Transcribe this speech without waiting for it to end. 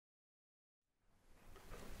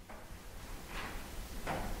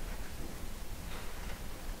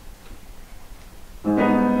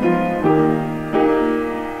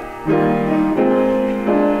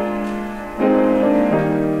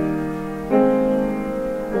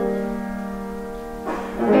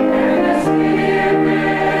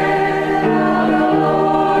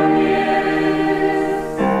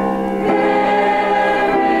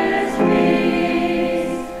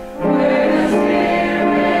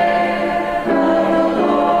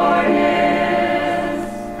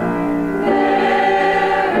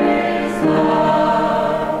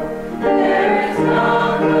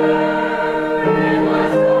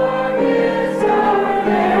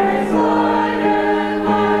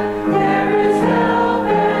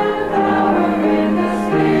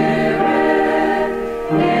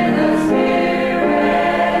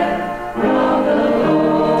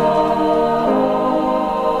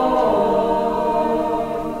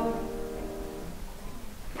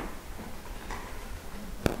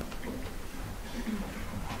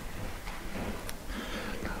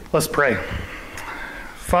Let's pray.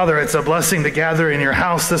 Father, it's a blessing to gather in your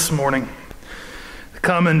house this morning, to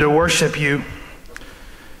come and to worship you.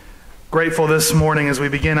 Grateful this morning as we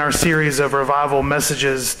begin our series of revival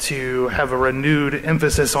messages to have a renewed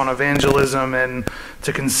emphasis on evangelism and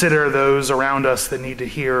to consider those around us that need to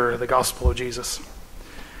hear the gospel of Jesus.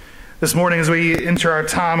 This morning as we enter our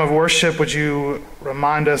time of worship, would you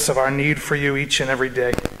remind us of our need for you each and every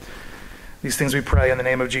day? These things we pray in the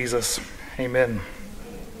name of Jesus. Amen.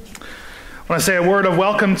 I want to say a word of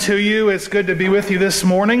welcome to you. It's good to be with you this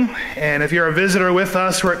morning. And if you're a visitor with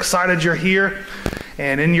us, we're excited you're here.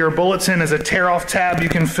 And in your bulletin is a tear-off tab you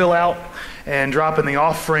can fill out and drop in the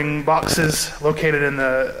offering boxes located in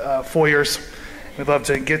the foyers. We'd love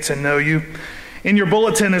to get to know you. In your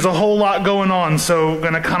bulletin is a whole lot going on, so I'm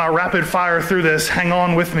going to kind of rapid fire through this. Hang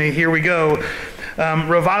on with me. Here we go.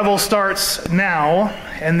 Revival starts now,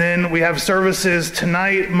 and then we have services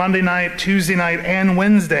tonight, Monday night, Tuesday night, and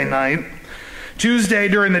Wednesday night. Tuesday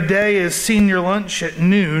during the day is senior lunch at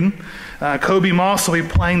noon. Kobe Moss will be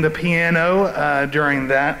playing the piano during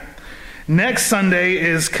that. Next Sunday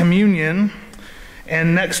is communion,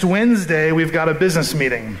 and next Wednesday we've got a business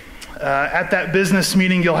meeting. At that business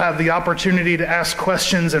meeting, you'll have the opportunity to ask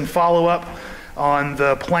questions and follow up on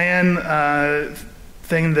the plan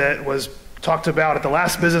thing that was talked about at the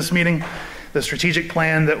last business meeting. The strategic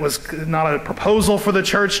plan that was not a proposal for the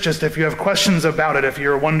church, just if you have questions about it, if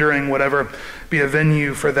you're wondering, whatever, be a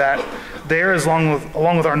venue for that there,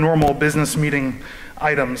 along with our normal business meeting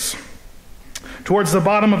items. Towards the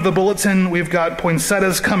bottom of the bulletin, we've got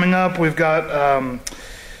poinsettias coming up. We've got a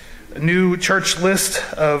new church list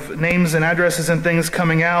of names and addresses and things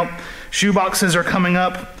coming out. Shoe boxes are coming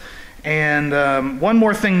up. And one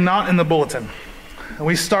more thing not in the bulletin.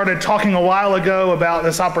 We started talking a while ago about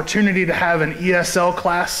this opportunity to have an ESL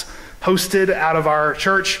class hosted out of our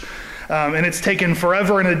church. And it's taken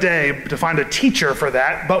forever and a day to find a teacher for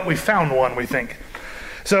that, but we found one, we think.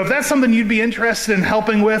 So if that's something you'd be interested in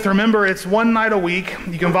helping with, remember it's one night a week.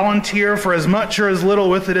 You can volunteer for as much or as little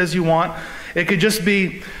with it as you want. It could just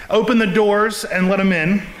be open the doors and let them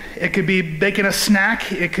in. It could be baking a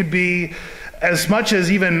snack. It could be as much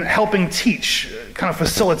as even helping teach, kind of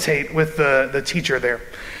facilitate with the teacher there.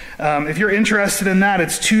 If you're interested in that,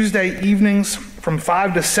 it's Tuesday evenings from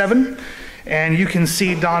 5 to 7, and you can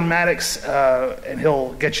see Don Maddox, and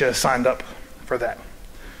he'll get you signed up for that.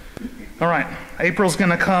 All right, April's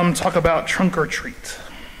going to come talk about trunk or treat.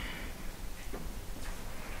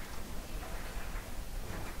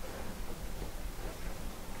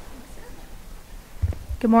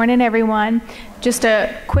 Good morning, everyone. Just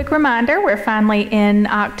a quick reminder, we're finally in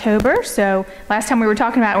October. So last time we were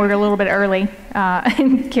talking about it, we were a little bit early.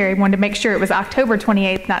 And Carrie wanted to make sure it was October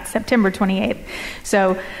 28th, not September 28th.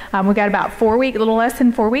 So we've got about a little less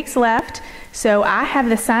than 4 weeks left. So I have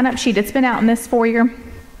the sign-up sheet. It's been out in this foyer.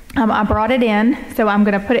 I brought it in, so I'm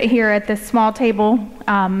going to put it here at this small table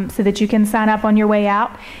so that you can sign up on your way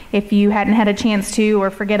out if you hadn't had a chance to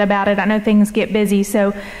or forget about it. I know things get busy,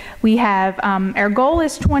 so we have, our goal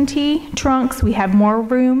is 20 trunks. We have more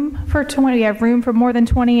room for 20. We have room for more than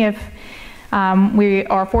 20 if we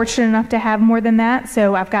are fortunate enough to have more than that.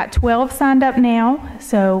 So I've got 12 signed up now,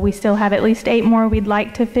 so we still have at least 8 more we'd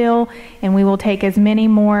like to fill, and we will take as many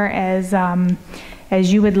more as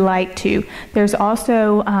you would like to. There's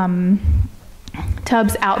also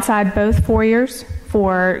tubs outside both foyers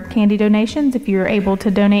for candy donations. If you're able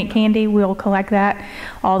to donate candy, we'll collect that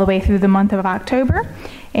all the way through the month of October.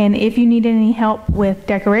 And if you need any help with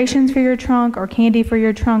decorations for your trunk or candy for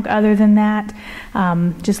your trunk other than that,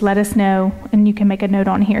 just let us know, and you can make a note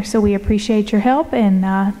on here. So we appreciate your help,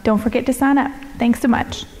 and don't forget to sign up. Thanks so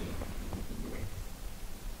much.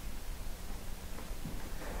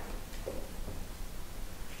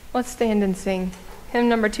 Let's stand and sing. Hymn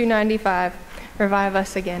number 295, Revive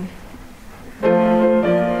Us Again.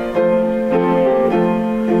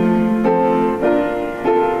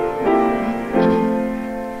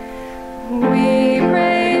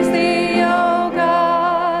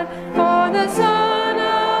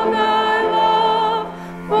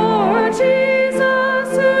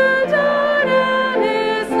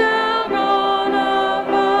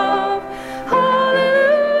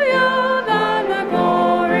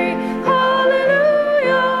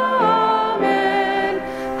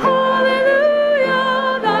 Hallelujah.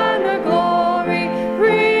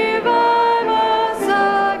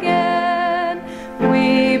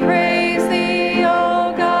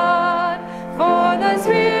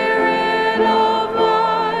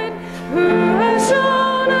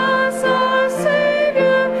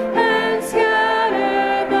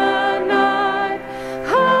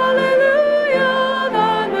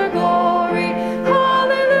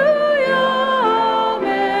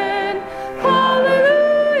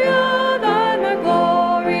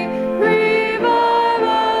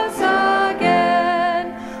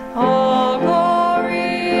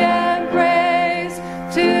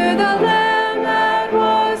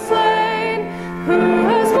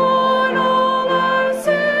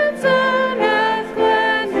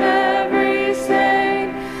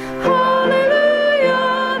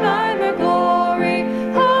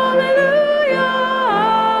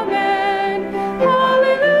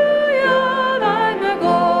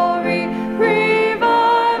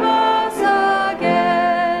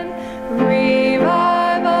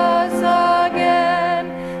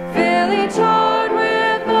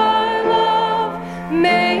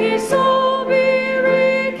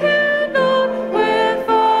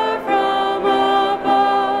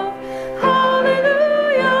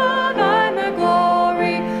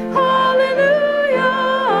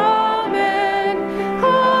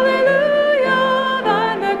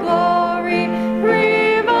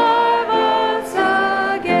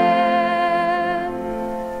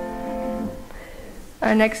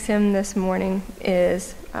 Our next hymn this morning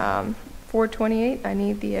is 428, I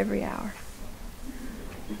Need Thee Every Hour.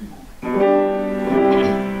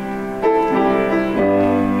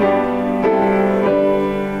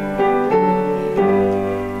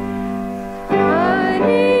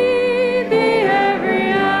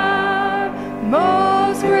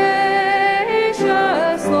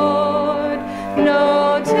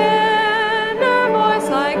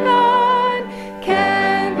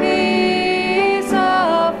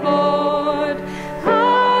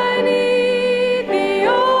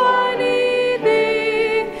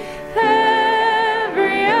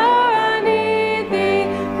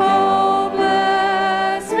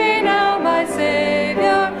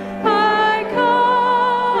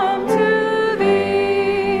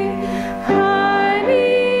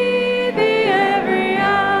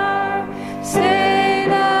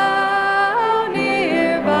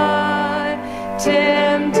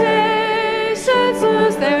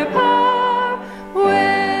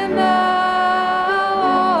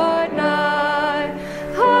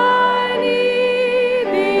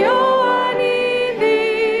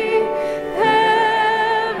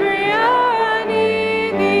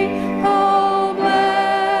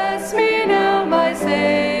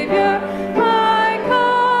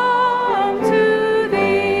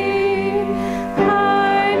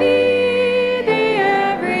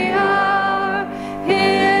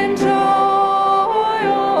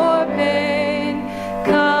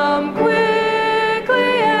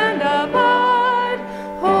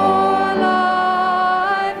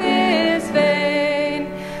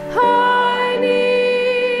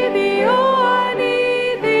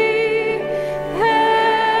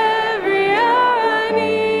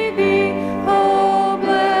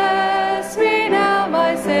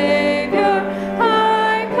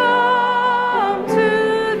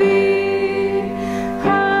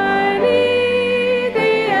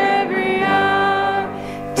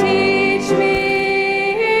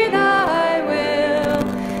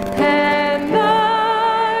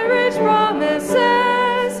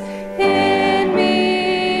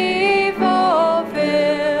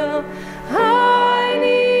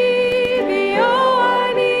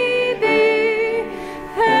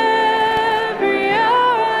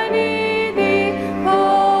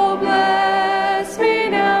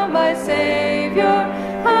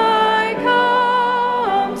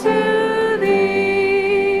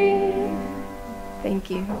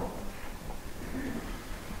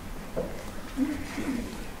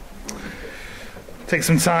 Take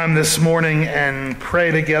some time this morning and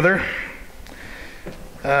pray together.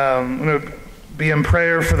 I'm going to be in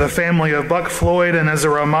prayer for the family of Buck Floyd, and as a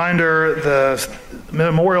reminder, the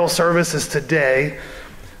memorial service is today,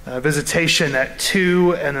 visitation at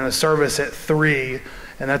 2 and then a service at 3,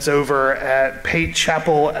 and that's over at Pate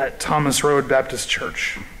Chapel at Thomas Road Baptist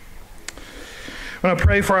Church. I want to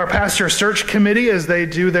pray for our pastor search committee as they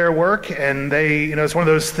do their work, and it's one of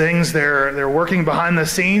those things, they're working behind the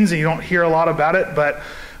scenes and you don't hear a lot about it, but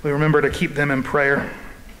we remember to keep them in prayer.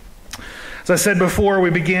 As I said before,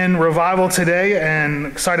 we begin revival today, and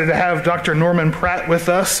excited to have Dr. Norman Pratt with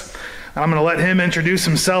us. I'm going to let him introduce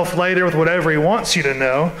himself later with whatever he wants you to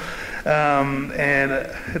know.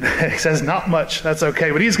 And he says not much, that's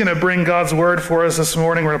okay, but he's going to bring God's word for us this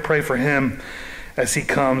morning. We're going to pray for him as he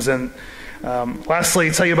comes. And lastly,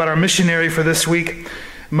 tell you about our missionary for this week,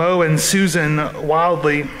 Mo and Susan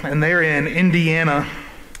Wildley, and they're in Indiana,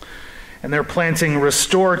 and they're planting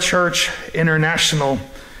Restore Church International,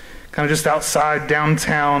 kind of just outside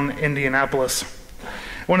downtown Indianapolis.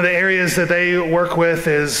 One of the areas that they work with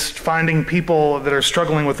is finding people that are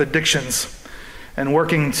struggling with addictions and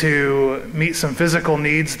working to meet some physical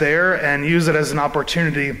needs there and use it as an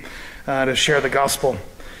opportunity to share the gospel.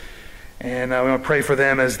 And we want to pray for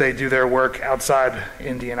them as they do their work outside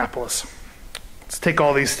Indianapolis. Let's take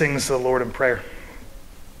all these things to the Lord in prayer.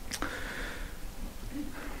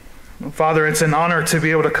 Father, it's an honor to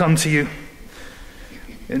be able to come to you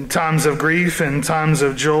in times of grief and times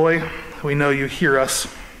of joy. We know you hear us.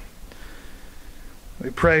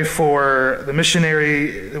 We pray for the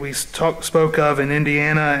missionary that we spoke of in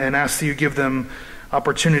Indiana and ask that you give them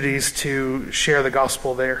opportunities to share the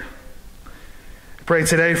gospel there. Pray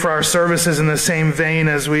today for our services in the same vein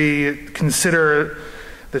as we consider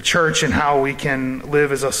the church and how we can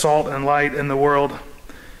live as a salt and light in the world,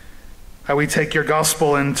 how we take your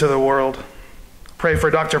gospel into the world. Pray for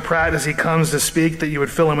Dr. Pratt as he comes to speak, that you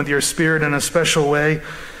would fill him with your spirit in a special way,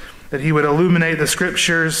 that he would illuminate the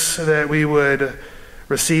scriptures, that we would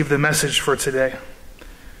receive the message for today.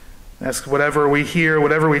 Ask whatever we hear,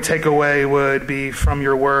 whatever we take away would be from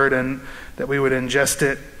your word, and that we would ingest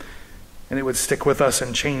it and it would stick with us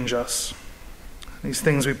and change us. These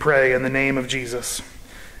things we pray in the name of Jesus.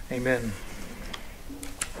 Amen.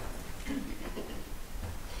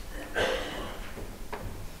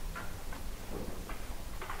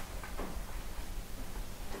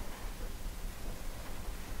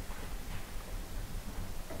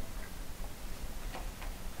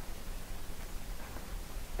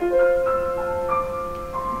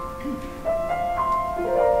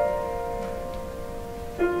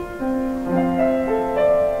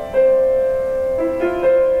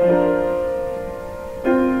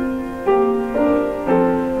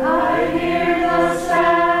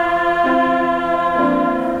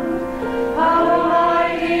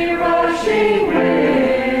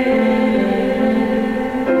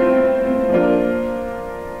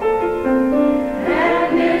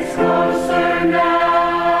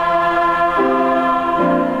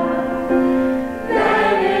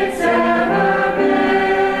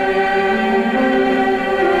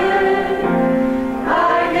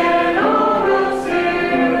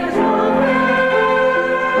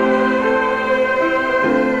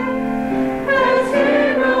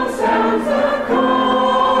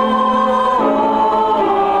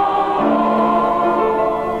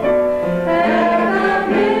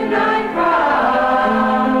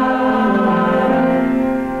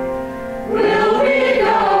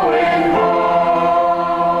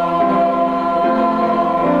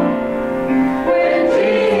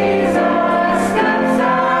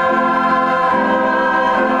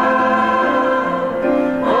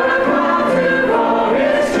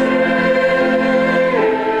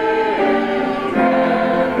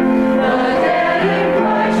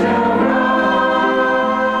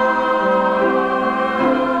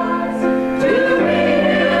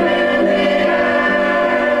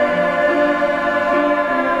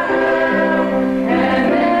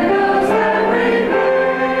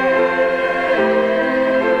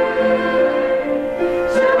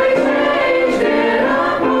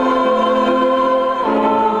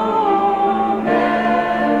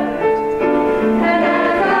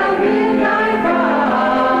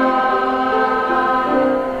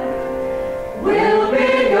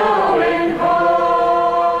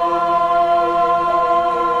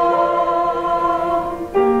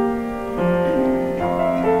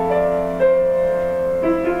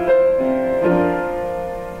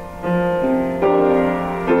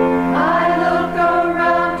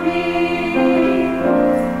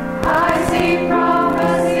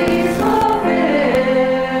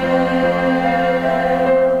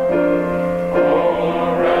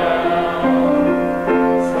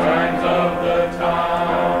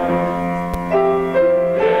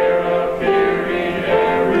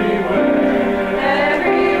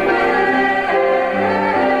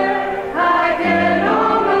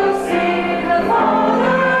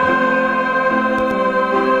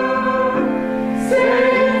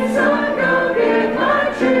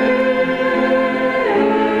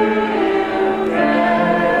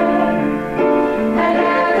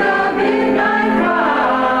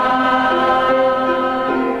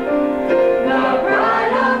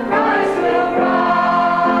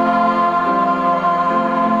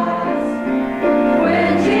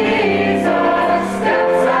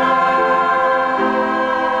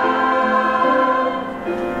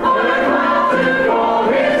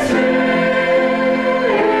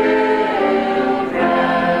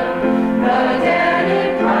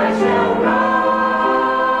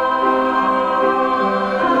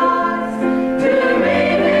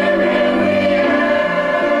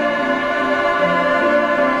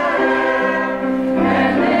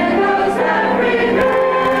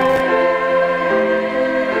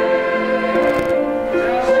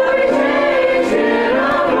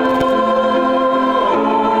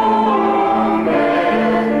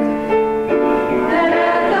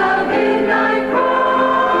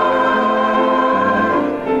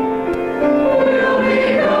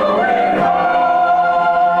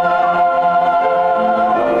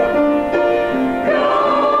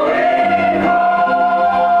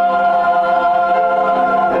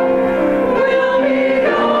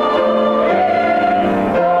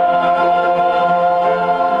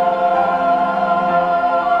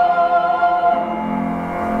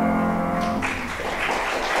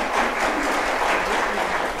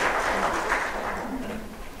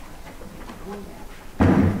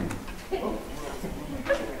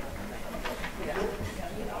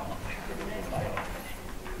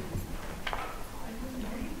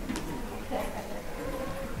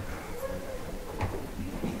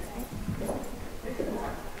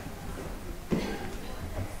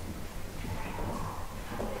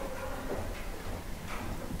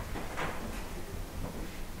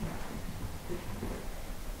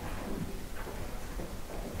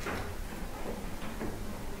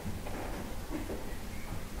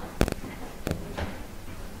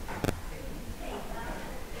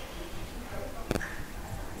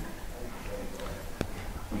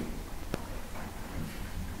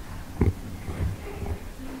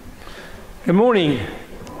 Good morning.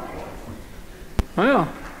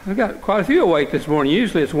 Well, we've got quite a few awake this morning.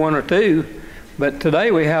 Usually it's one or two, but today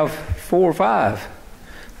we have 4 or 5.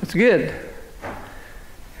 That's good.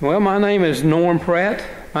 Well, my name is Norm Pratt.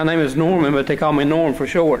 My name is Norman, but they call me Norm for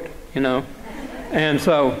short, you know. And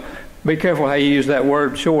so be careful how you use that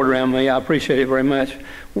word short around me. I appreciate it very much.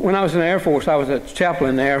 When I was in the Air Force, I was a chaplain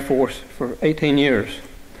in the Air Force for 18 years.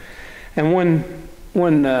 And one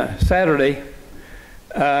Saturday,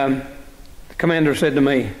 the commander said to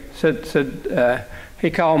me,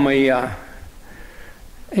 he called me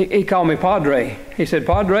Padre. He said,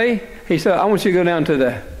 Padre, he said, I want you to go down to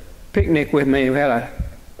the picnic with me. We had a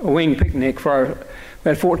wing picnic we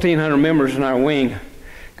had 1,400 members in our wing.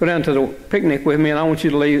 Go down to the picnic with me, and I want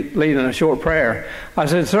you to lead in a short prayer. I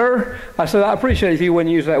said, sir, I appreciate if you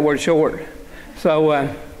wouldn't use that word short. So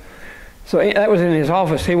that was in his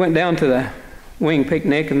office. He went down to the wing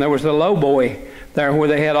picnic, and there was a lowboy there where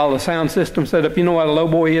they had all the sound system set up. You know what a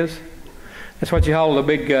lowboy is? That's what you haul the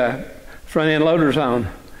big front-end loaders on.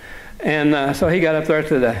 And so he got up there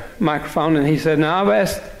to the microphone, and he said, now I've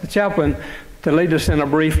asked the chaplain to lead us in a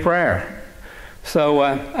brief prayer. So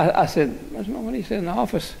I said, that's not what he said in the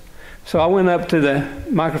office. So I went up to the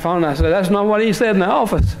microphone, and I said, that's not what he said in the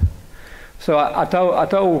office. So I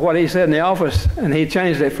told what he said in the office, and he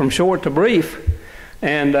changed it from short to brief.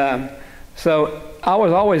 And so I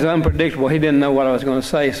was always unpredictable. He didn't know what I was going to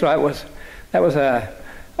say. So that was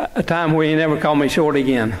a time where he never called me short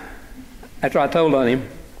again after I told on him.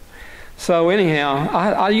 So anyhow,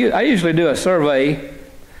 I usually do a survey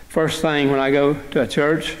first thing when I go to a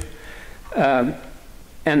church.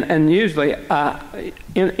 And usually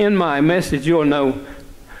in my message you'll know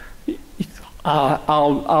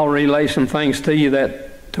I'll relay some things to you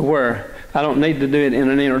to where I don't need to do it in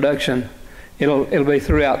an introduction. It'll be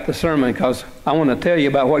throughout the sermon, because I want to tell you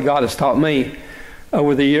about what God has taught me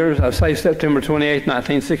over the years. I was saved September 28,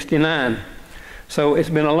 1969. So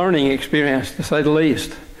it's been a learning experience, to say the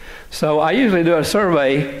least. So I usually do a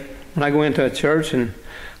survey when I go into a church, and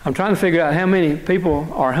I'm trying to figure out how many people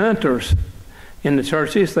are hunters in the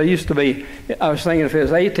churches. They used to be, I was thinking if it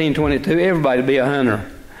was 1822, everybody would be a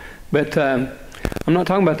hunter. But I'm not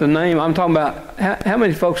talking about the name. I'm talking about how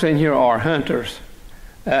many folks in here are hunters.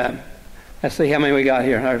 Let's see how many we got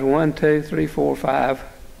here. There's 1, 2, 3, 4, 5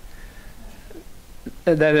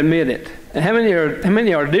 that admit it. And how many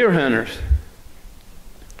are deer hunters?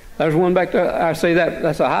 There's one back there. I see that.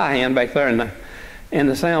 That's a high hand back there in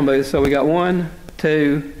the sound booth. So we got 1,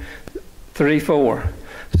 2, 3, 4.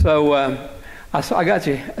 So I got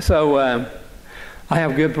you. So I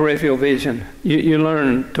have good peripheral vision. You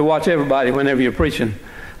learn to watch everybody whenever you're preaching.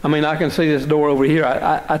 I mean, I can see this door over here.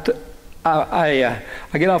 I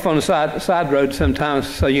get off on the side road sometimes,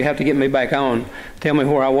 so you have to get me back on, tell me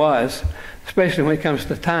where I was, especially when it comes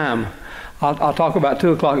to time. I'll talk about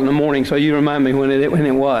 2 o'clock in the morning, so you remind me when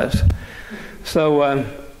it was. So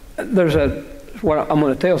there's I'm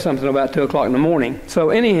going to tell something about 2 o'clock in the morning.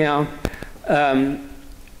 So anyhow,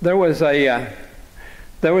 there was a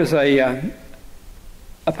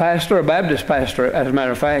pastor, a Baptist pastor, as a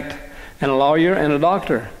matter of fact, and a lawyer and a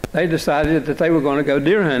doctor. They decided that they were going to go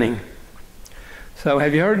deer hunting. So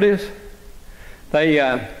have you heard this?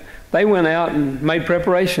 They went out and made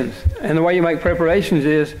preparations. And the way you make preparations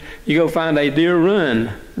is you go find a deer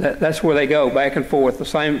run. That's where they go, back and forth.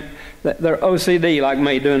 They're OCD like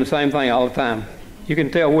me, doing the same thing all the time. You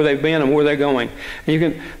can tell where they've been and where they're going.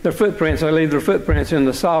 And their footprints, they leave their footprints in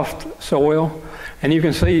the soft soil, and you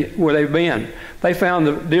can see where they've been. They found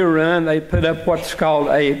the deer run. They put up what's called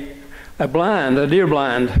a blind, a deer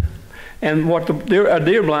blind. And what a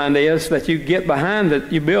deer blind is, that you get behind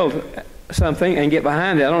it, you build something and get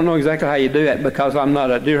behind it. I don't know exactly how you do that, because I'm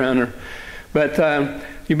not a deer hunter. But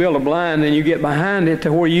you build a blind and you get behind it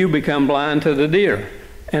to where you become blind to the deer.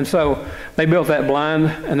 And so they built that blind,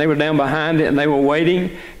 and they were down behind it, and they were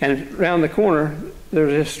waiting. And around the corner, there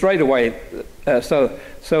was this straightaway. So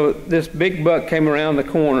this big buck came around the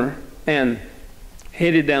corner and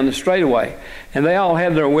headed down the straightaway. And they all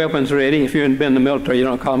had their weapons ready. If you've been in the military, you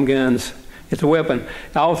don't call them guns. It's a weapon.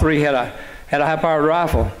 All three had a high-powered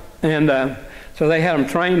rifle. And so they had them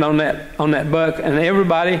trained on that buck, and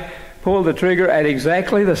everybody pulled the trigger at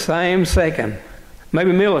exactly the same second,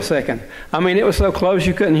 maybe millisecond. I mean, it was so close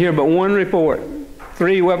you couldn't hear but one report.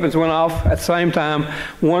 3 weapons went off at the same time.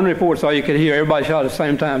 One report's all you could hear. Everybody shot at the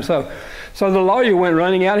same time. So the lawyer went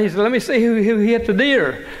running out. He said, "Let me see who hit the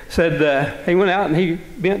deer." He went out and he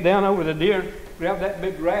bent down over the deer, grabbed that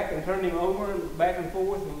big rack and turned him over and back and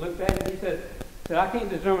forth and looked at it. He said, "I can't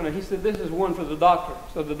determine it." He said, "This is one for the doctor."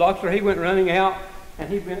 So the doctor, he went running out, and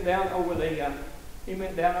he bent down over the He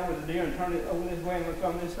went down over the deer and turned it over this way and looked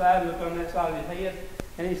on this side and looked on that side of his head.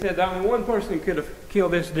 And he said, only one person could have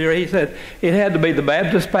killed this deer. He said, it had to be the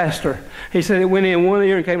Baptist pastor. He said, it went in one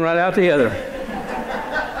ear and came right out the other.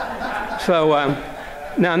 So,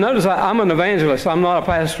 now notice I'm an evangelist. I'm not a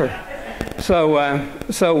pastor. So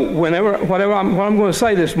what I'm going to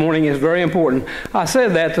say this morning is very important. I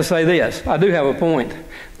said that to say this. I do have a point.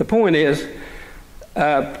 The point is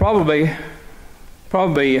probably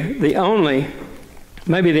the only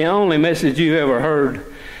message you ever heard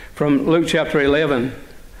from Luke chapter 11.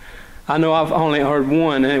 I know I've only heard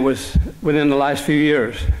one, and it was within the last few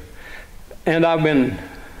years. And I've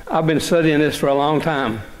been studying this for a long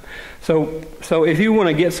time. So if you want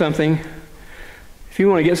to get something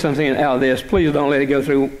out of this, please don't let it go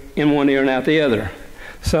through in one ear and out the other.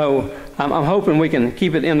 So I'm hoping we can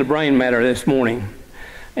keep it in the brain matter this morning.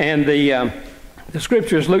 And the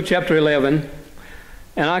scripture is Luke chapter 11,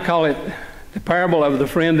 and I call it the parable of the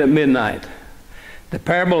friend at midnight. The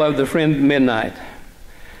parable of the friend at midnight.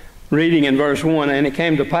 Reading in verse 1, and it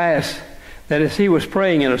came to pass that as he was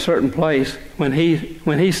praying in a certain place, when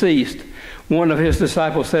he ceased, one of his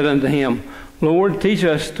disciples said unto him, Lord, teach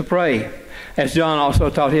us to pray, as John also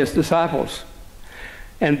taught his disciples.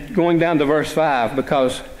 And going down to verse 5,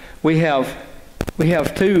 because we have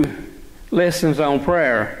two lessons on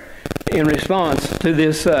prayer in response to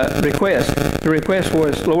this request. The request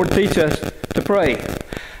was, Lord, teach us to pray.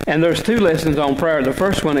 And there's two lessons on prayer. The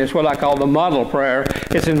first one is what I call the model prayer.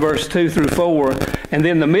 It's in verse 2 through 4. And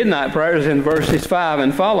then the midnight prayer is in verses 5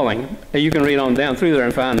 and following. You can read on down through there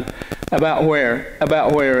and find about where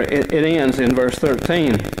it ends in verse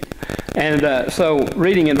 13. And so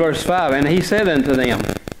reading in verse 5, and he said unto them,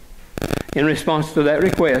 in response to that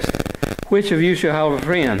request, which of you shall have a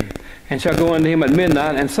friend, and shall go unto him at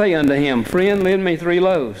midnight, and say unto him, Friend, lend me 3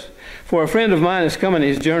 loaves. For a friend of mine is come on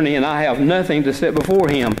his journey, and I have nothing to set before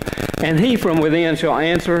him. And he from within shall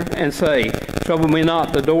answer and say, Trouble me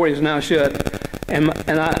not, the door is now shut, and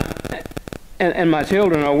my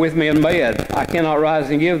children are with me in bed. I cannot rise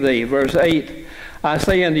and give thee. Verse 8, I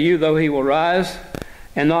say unto you, though he will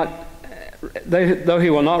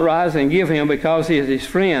not rise and give him because he is his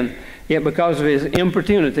friend, yet because of his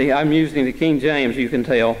importunity, I'm using the King James, you can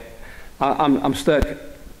tell. I'm stuck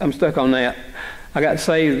on that. I got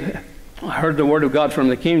saved. I heard the word of God from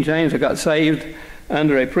the King James. I got saved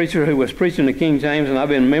under a preacher who was preaching the King James, and I've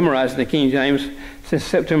been memorizing the King James since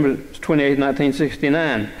September 28,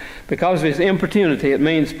 1969. Because of his importunity, it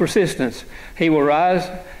means persistence. He will rise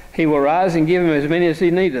and give him as many as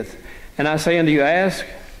he needeth. And I say unto you, ask,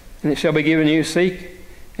 and it shall be given you. Seek,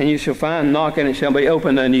 and you shall find. Knock, and it shall be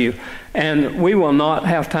opened unto you. And we will not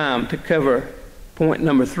have time to cover point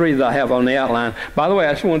number 3 that I have on the outline. By the way,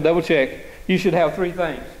 I just want to double check. You should have 3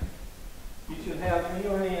 things. You should have in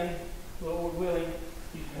your hand, Lord willing,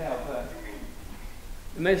 you should have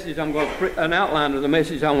the message I'm going to an outline of the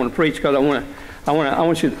message I want to preach, because I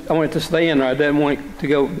want it to stay in there. I don't want it to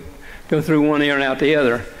go through one ear and out the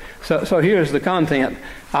other. So here's the content.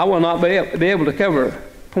 I will not be able to cover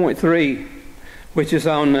point 3, which is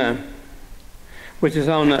on the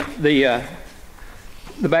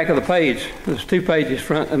back of the page. There's 2 pages,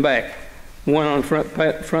 front and back. One on front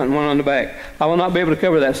and one on the back. I will not be able to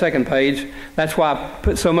cover that second page. That's why I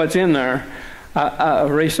put so much in there. I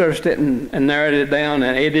researched it and narrowed it down,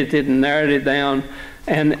 and edited and narrowed it down,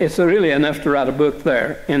 and it's really enough to write a book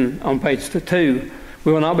there on page 2.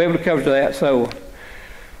 We will not be able to cover that, so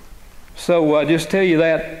just tell you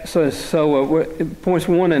that. So points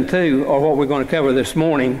 1 and 2 are what we're going to cover this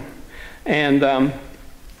morning, and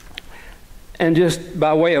just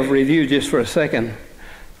by way of review, just for a second.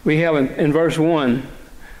 We have in verse 1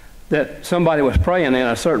 that somebody was praying in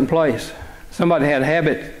a certain place. Somebody had a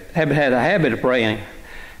habit of praying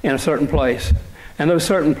in a certain place. And those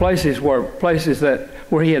certain places were places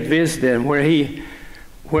where he had visited, and where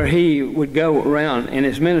he would go around in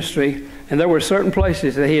his ministry. And there were certain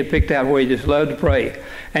places that he had picked out where he just loved to pray.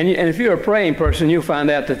 And if you're a praying person, you'll find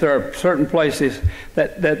out that there are certain places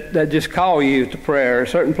that just call you to prayer,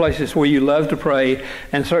 certain places where you love to pray,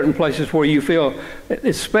 and certain places where you feel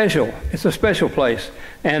it's special. It's a special place.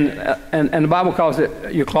 And the Bible calls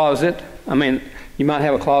it your closet. I mean, you might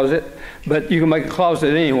have a closet, but you can make a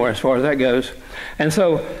closet anywhere as far as that goes. And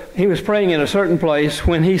so he was praying in a certain place.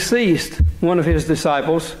 When he ceased, one of his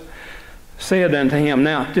disciples said unto him.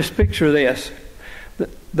 Now, just picture this.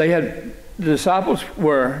 The disciples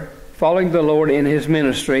were following the Lord in his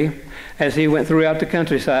ministry as he went throughout the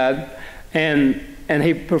countryside, and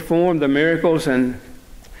he performed the miracles, and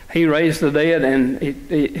he raised the dead, and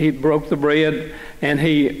he broke the bread, and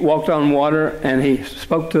he walked on water, and he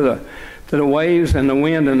spoke to to the waves and the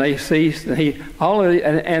wind, and they ceased. And he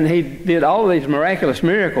did all of these miraculous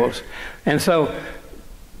miracles. And so,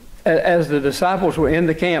 as the disciples were in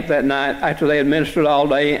the camp that night, after they had ministered all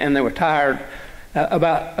day and they were tired,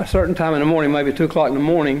 about a certain time in the morning, maybe 2 o'clock in the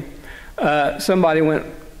morning, somebody went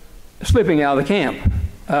slipping out of the camp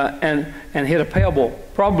and hit a pebble,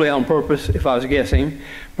 probably on purpose, if I was guessing.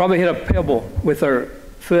 Probably hit a pebble with their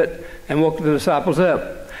foot and woke the disciples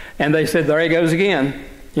up. And they said, "There he goes again."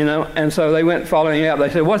 And so they went following him out. They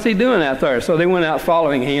said, "What's he doing out there?" So they went out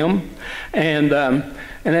following him, and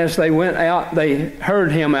as they went out, they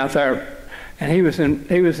heard him out there, and he was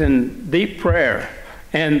in deep prayer.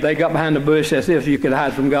 And they got behind the bush as if you could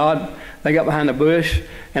hide from God. They got behind the bush,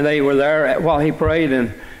 and they were there while he prayed.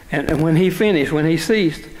 And when he finished, when he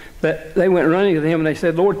ceased, that they went running to him and they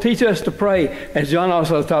said, "Lord, teach us to pray as John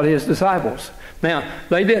also taught his disciples." Now,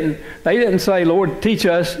 they didn't say, "Lord, teach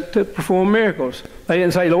us to perform miracles." They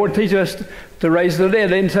didn't say, "Lord, teach us to raise the dead."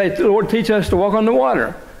 They didn't say, "Lord, teach us to walk on the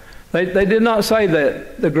water." They did not say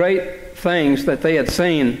the great things that they had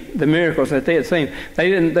seen, the miracles that they had seen. They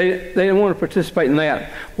didn't want to participate in that.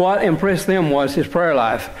 What impressed them was his prayer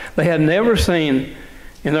life. They had never seen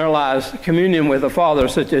in their lives communion with the Father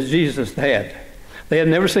such as Jesus had. They had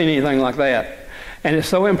never seen anything like that. And it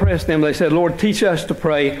so impressed them, they said, "Lord, teach us to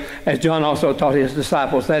pray as John also taught his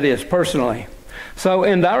disciples," that is, personally. So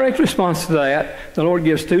in direct response to that, the Lord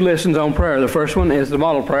gives 2 lessons on prayer. The first one is the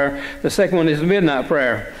model prayer. The second one is the midnight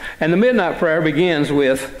prayer. And the midnight prayer begins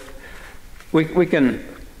with,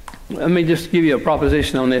 let me just give you a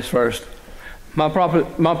proposition on this first. My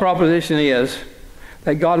proposition is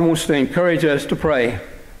that God wants to encourage us to pray.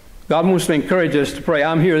 God wants to encourage us to pray.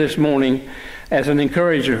 I'm here this morning as an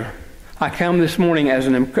encourager. I come this morning as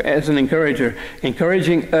an encourager,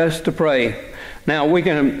 encouraging us to pray. Now, we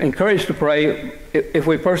can encourage to pray if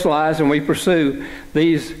we personalize and we pursue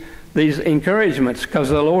these encouragements, because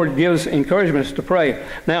the Lord gives encouragements to pray.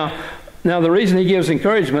 Now the reason he gives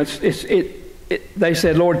encouragements is they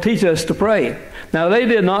said, "Lord, teach us to pray." Now, they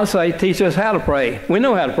did not say, "Teach us how to pray." We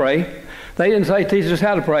know how to pray. They didn't say, "Teach us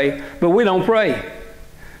how to pray," but we don't pray.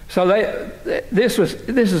 So this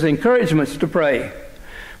is encouragements to pray.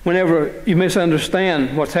 Whenever you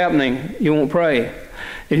misunderstand what's happening, you won't pray.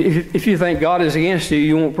 If you think God is against you,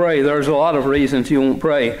 you won't pray. There's a lot of reasons you won't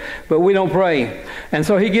pray. But we don't pray. And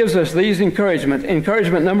so he gives us these encouragements.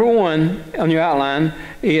 Encouragement number 1 on your outline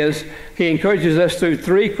is he encourages us through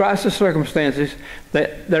 3 crisis circumstances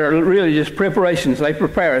that are really just preparations. They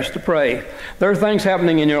prepare us to pray. There are things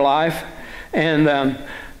happening in your life, and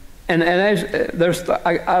as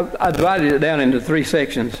I divided it down into 3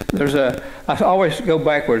 sections. I always go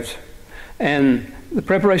backwards, and the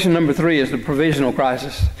preparation number 3 is the provisional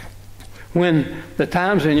crisis. When the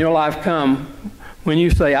times in your life come when you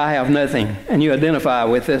say, "I have nothing," and you identify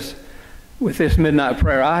with this midnight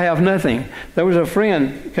prayer, "I have nothing." There was a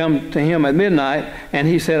friend come to him at midnight, and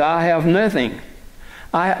he said, "I have nothing.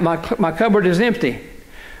 My cupboard is empty."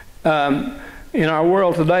 In our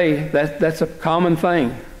world today, that's a common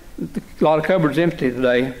thing. A lot of cupboards empty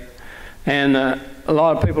today, and a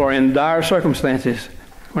lot of people are in dire circumstances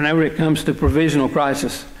whenever it comes to provisional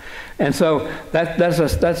crisis. And so that's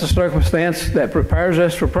a circumstance that prepares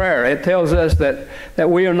us for prayer. It tells us that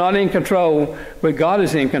we are not in control, but God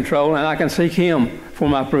is in control, and I can seek him for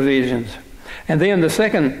my provisions. And then the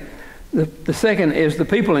second is the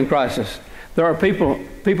people in crisis. There are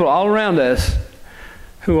people all around us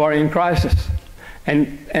who are in crisis,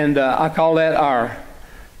 and I call that our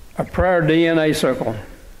prayer DNA circle.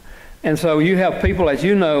 And so you have people that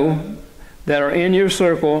you know that are in your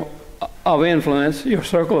circle of influence, your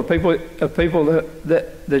circle of people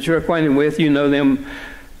that you're acquainted with. You know them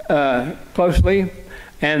closely,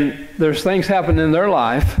 and there's things happen in their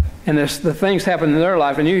life, and the things happen in their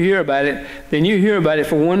life, and you hear about it. Then you hear about it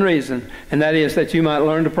for one reason, and that is that you might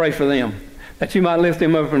learn to pray for them, that you might lift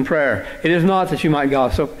them up in prayer. It is not that you might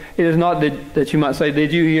gossip. It is not that you might say,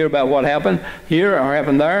 "Did you hear about what happened here or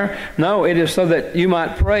happened there?" No, it is so that you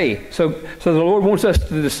might pray. So the Lord wants us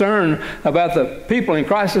to discern about the people in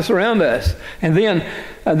crisis around us. And then,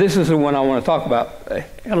 this is the one I want to talk about a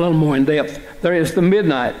little more in depth. There is the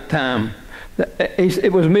midnight time.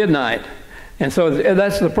 It was midnight. And so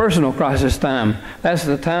that's the personal crisis time. That's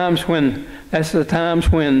the times when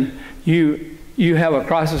you have a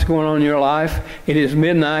crisis going on in your life. It is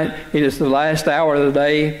midnight. It is the last hour of the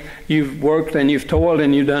day. You've worked and you've toiled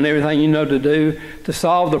and you've done everything you know to do to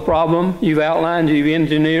solve the problem. You've outlined, you've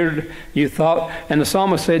engineered, you've thought. And the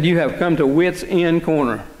psalmist said you have come to wit's end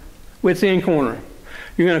corner. Wit's end corner.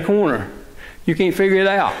 You're in a corner. You can't figure it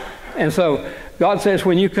out. And so God says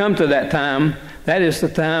when you come to that time, that is the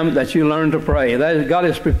time that you learn to pray. God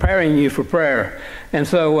is preparing you for prayer. And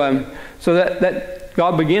so that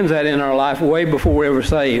God begins that in our life way before we're ever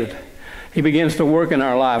saved. He begins to work in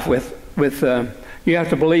our life with you have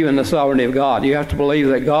to believe in the sovereignty of God. You have to believe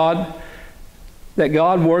that God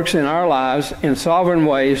works in our lives in sovereign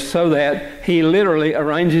ways so that He literally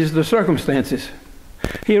arranges the circumstances.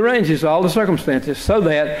 He arranges all the circumstances so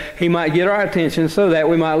that He might get our attention, so that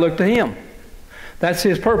we might look to Him. That's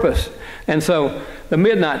His purpose. And so the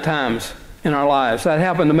midnight times in our lives, that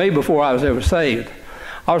happened to me before I was ever saved.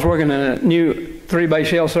 I was working in a new 3-bay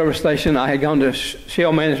Shell service station. I had gone to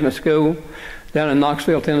Shell management school down in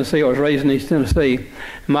Knoxville, Tennessee. I was raised in East Tennessee.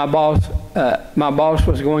 And my boss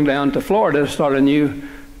was going down to Florida to start a new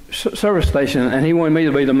service station, and he wanted me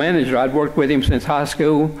to be the manager. I'd worked with him since high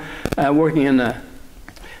school, working in the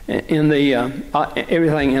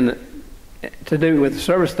everything to do with the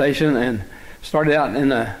service station, and started out in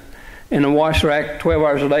the wash rack 12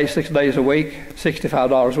 hours a day, 6 days a week,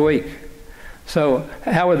 $65 a week. So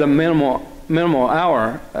how would the minimal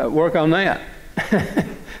hour work on that?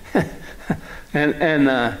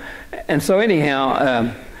 and so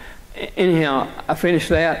anyhow, I finished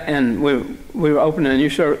that, and we were opening a new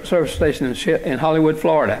service station in Hollywood,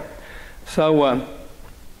 Florida. So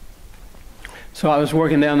I was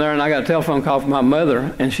working down there, and I got a telephone call from my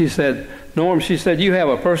mother, and she said, "Norm," she said, "you have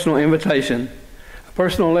a personal invitation, a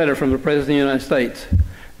personal letter from the President of the United States."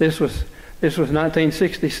 This was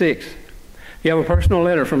 1966. "You have a personal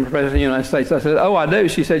letter from the President of the United States." I said, "Oh, I do."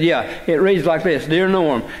 She said, "Yeah, it reads like this: Dear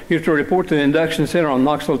Norm, you have to report to the induction center on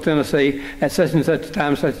Knoxville, Tennessee at such and such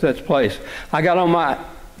time, such and such place." I got on my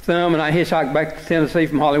thumb and I hitchhiked back to Tennessee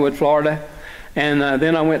from Hollywood, Florida. And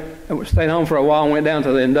then I stayed home for a while and went down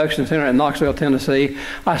to the induction center in Knoxville, Tennessee.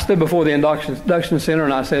 I stood before the induction center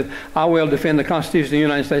and I said, "I will defend the Constitution of the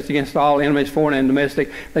United States against all enemies, foreign and domestic."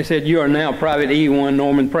 They said, "You are now Private E1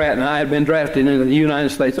 Norman Pratt," and I had been drafted into the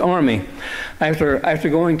United States Army. After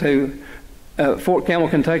going to Fort Campbell,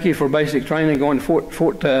 Kentucky for basic training, going to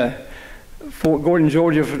Fort Gordon,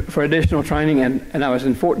 Georgia for additional training, and I was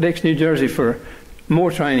in Fort Dix, New Jersey for more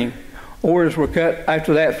training. Orders were cut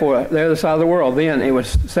after that for the other side of the world. Then it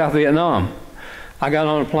was South Vietnam. I got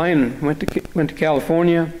on a plane and went to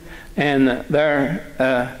California, and there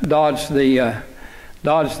dodged the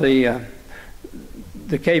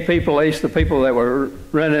KP police, the people that were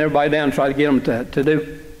running everybody down, tried to get them to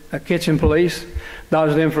do a kitchen police.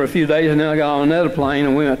 Dodged them for a few days, and then I got on another plane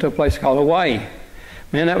and we went to a place called Hawaii.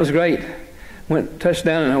 Man, that was great. Touched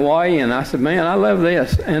down in Hawaii, and I said, "Man, I love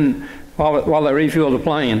this." And while they refueled the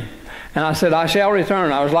plane. And I said, "I shall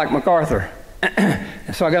return." I was like MacArthur.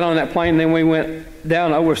 And so I got on that plane, and then we went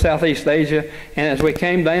down over Southeast Asia, and as we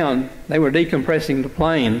came down, they were decompressing the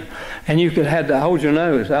plane, and you had to hold your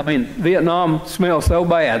nose. I mean, Vietnam smelled so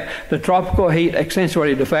bad. The tropical heat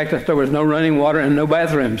accentuated the fact that there was no running water and no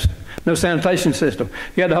bathrooms, no sanitation system.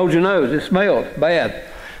 You had to hold your nose. It smelled bad.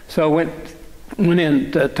 So went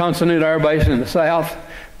into Tan Son Nhut Air Base in the south,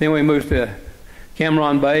 then we moved to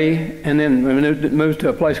Cameron Bay, and then we moved to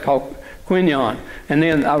a place called Quy Nhon. And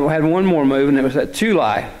then I had one more move, and it was at Chu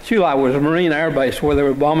Lai. Chu Lai was a Marine air base where they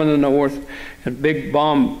were bombing the north, and big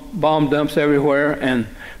bomb dumps everywhere, and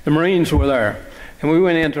the Marines were there. And we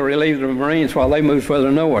went in to relieve the Marines while they moved further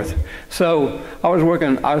north. So I was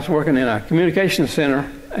working in a communications center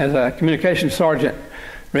as a communications sergeant,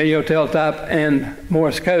 radio, teletype, and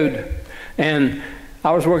Morse code. And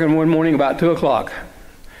I was working one morning about 2 o'clock.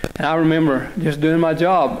 And I remember just doing my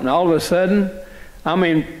job, and all of a sudden, I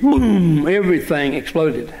mean, boom, everything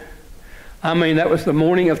exploded. I mean, that was the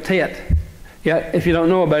morning of Tet. Yeah, if you don't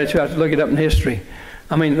know about it, you have to look it up in history.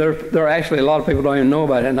 I mean, there are actually a lot of people don't even know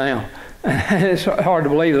about it now. It's hard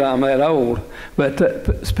to believe that I'm that old, but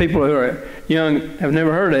people who are young have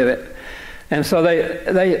never heard of it. And so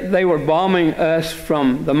they were bombing us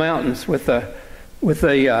from the mountains with the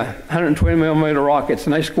 120 millimeter rockets,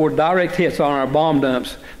 and they scored direct hits on our bomb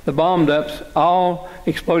dumps. The bomb dumps all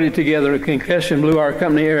exploded together. A concussion blew our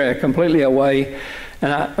company area completely away.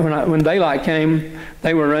 And when daylight came,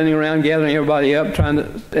 they were running around gathering everybody up,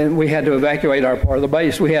 and we had to evacuate our part of the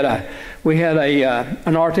base. We had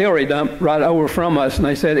an artillery dump right over from us, and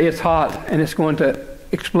they said, "It's hot and it's going to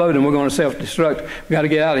explode and we're going to self-destruct. We got to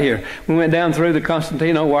get out of here." We went down through the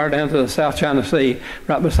Constantino wire down to the South China Sea,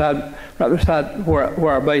 right beside where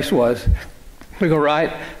our base was. We go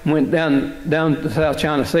right and went down the South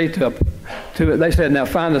China Sea to it. They said, "Now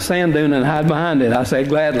find the sand dune and hide behind it." I said,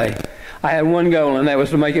 "Gladly." I had one goal, and that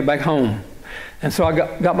was to make it back home. And so I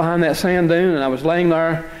got behind that sand dune, and I was laying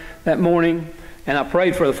there that morning, and I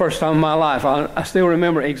prayed for the first time in my life. I still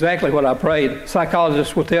remember exactly what I prayed.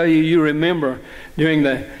 Psychologists will tell you, you remember during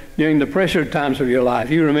the pressure times of your life.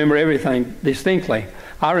 You remember everything distinctly.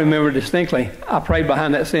 I remember distinctly. I prayed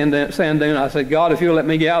behind that sand dune. I said, God, if you'll let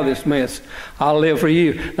me get out of this mess, I'll live for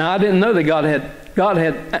you. Now, I didn't know that God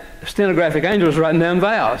had stenographic angels writing down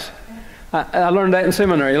vows. I learned that in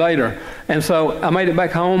seminary later. And so I made it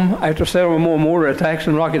back home after several more mortar attacks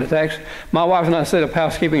and rocket attacks. My wife and I set up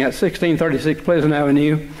housekeeping at 1636 Pleasant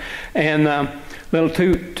Avenue. And little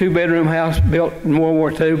two-bedroom house built in World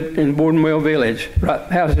War II in Borden Mill Village.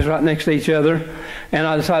 Houses right next to each other. And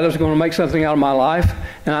I decided I was going to make something out of my life.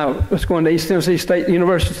 And I was going to East Tennessee State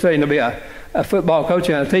University studying to be a football coach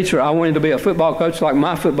and a teacher. I wanted to be a football coach like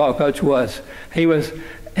my football coach was.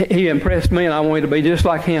 He impressed me, and I wanted to be just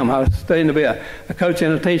like him. I was studying to be a coach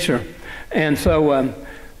and a teacher. And so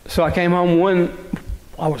I came home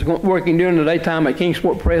I was working during the daytime at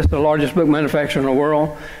Kingsport Press, the largest book manufacturer in the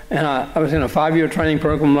world. And I was in a 5-year training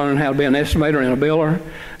program learning how to be an estimator and a biller.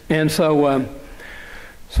 And so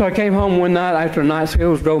I came home one night after night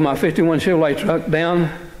schools, drove my 51 Chevrolet truck down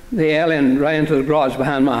the alley and ran into the garage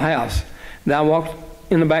behind my house. Then I walked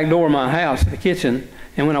in the back door of my house, the kitchen.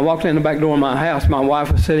 And when I walked in the back door of my house, my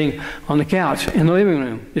wife was sitting on the couch in the living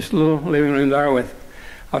room, just a little living room there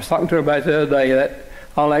I was talking to her about the other day, that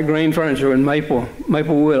all that green furniture with maple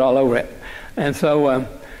wood all over it. And so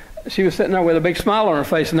she was sitting there with a big smile on her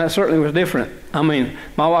face, and that certainly was different. I mean,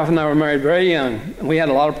 my wife and I were married very young, and we had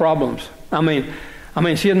a lot of problems. I mean,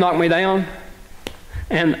 she had knocked me down,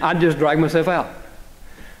 and I'd just dragged myself out.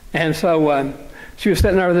 And so she was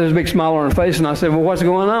sitting there with this big smile on her face, and I said, well, what's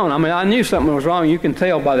going on? I mean, I knew something was wrong. You can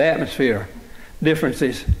tell by the atmosphere,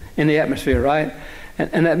 differences in the atmosphere, right?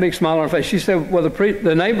 And that big smile on her face. She said, well,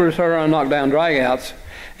 the neighbors heard her knock down drag-outs,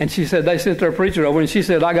 and she said, they sent their preacher over, and she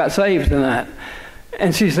said, I got saved tonight.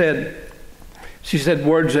 And she said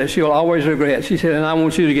words that she'll always regret. She said, and I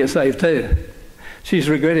want you to get saved too. She's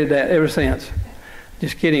regretted that ever since.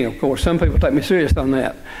 Just kidding, of course. Some people take me serious on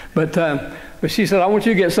that. But she said, I want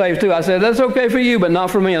you to get saved too. I said, that's okay for you, but not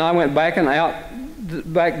for me. And I went back and out the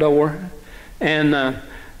back door. And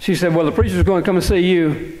she said, well, the preacher's going to come and see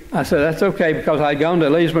you. I said, that's okay, because I'd gone to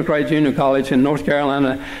Lees McRae Junior College in North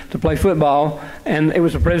Carolina to play football. And it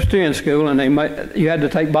was a Presbyterian school, and you had to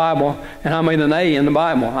take Bible. And I made an A in the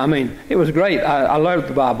Bible. I mean, it was great. I loved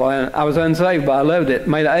the Bible. And I was unsaved, but I loved it.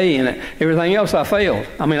 Made an A in it. Everything else I failed.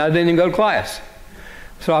 I mean, I didn't even go to class.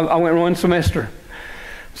 So I went one semester.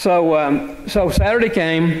 So Saturday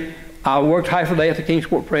came. I worked half a day at the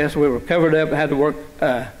Kingsport Press. We were covered up and had to work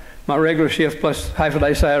my regular shift plus half a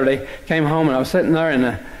day Saturday. Came home, and I was sitting there in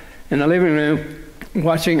the living room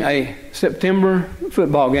watching a September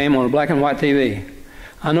football game on a black and white TV.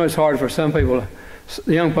 I know it's hard for some people,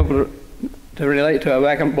 the young people, to relate to a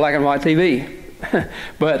black and white TV,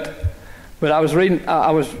 but I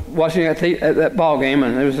was watching that ball game,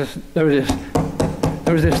 and there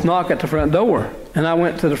was this knock at the front door. And I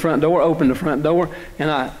went to the front door, opened the front door, and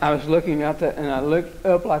I was looking out there, and I looked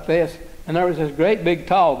up like this, and there was this great big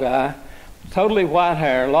tall guy, totally white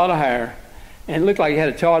hair, a lot of hair, and it looked like he had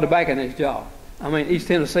a chaw tobacco in his jaw. I mean, East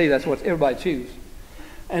Tennessee, that's what everybody chews.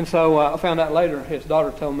 And so I found out later, his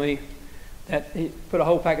daughter told me that he put a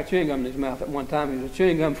whole pack of chewing gum in his mouth at one time. He was a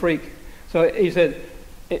chewing gum freak. So he said,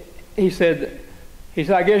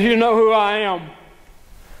 I guess you know who I am.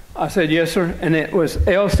 I said, yes, sir. And it was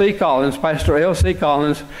L.C. Collins, Pastor L.C.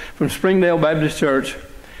 Collins from Springdale Baptist Church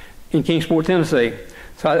in Kingsport, Tennessee.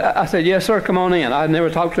 So I said, yes, sir, come on in. I'd never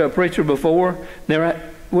talked to a preacher before,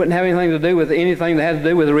 wouldn't have anything to do with anything that had to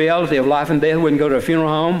do with the reality of life and death. Wouldn't go to a funeral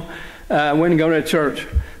home, wouldn't go to a church.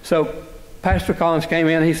 So Pastor Collins came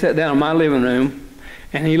in, he sat down in my living room,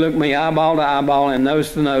 and he looked me eyeball to eyeball and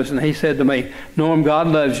nose to nose, and he said to me, Norm, God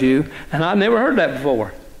loves you. And I'd never heard that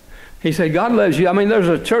before. He said, God loves you. I mean, there's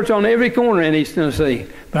a church on every corner in East Tennessee,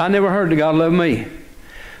 but I never heard that God loved me.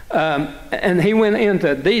 And he went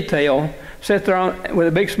into detail, sat there with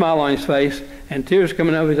a big smile on his face and tears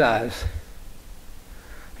coming out of his eyes.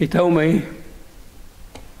 He told me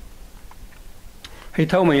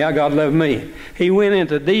how God loved me. He went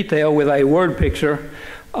into detail with a word picture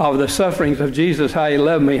of the sufferings of Jesus, how he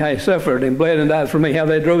loved me, how he suffered and bled and died for me, how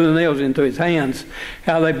they drove the nails into his hands,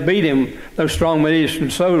 how they beat him, those strong Median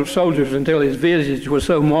soldiers, until his visage was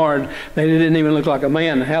so marred that he didn't even look like a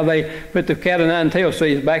man, how they put the cat o' nine tails to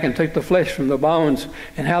his back and took the flesh from the bones,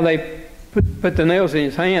 and how they put the nails in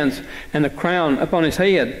his hands and the crown upon his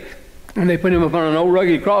head, and they put him upon an old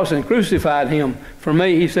rugged cross and crucified him for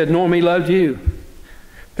me. He said, Norm, he loved you.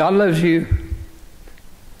 God loves you.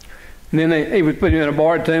 And then he was putting me in a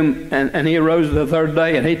bar tomb, and he arose the third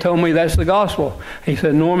day, and he told me that's the gospel. He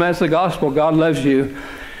said, Norm, that's the gospel. God loves you.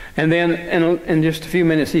 And then in just a few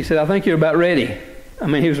minutes, he said, I think you're about ready. I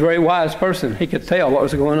mean, he was a very wise person. He could tell what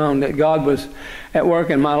was going on, that God was at work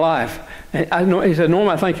in my life. And he said, Norm,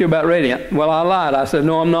 I think you're about ready. Well, I lied. I said,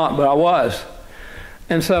 no, I'm not, but I was.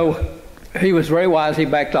 And so he was very wise. He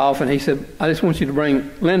backed off, and he said, I just want you to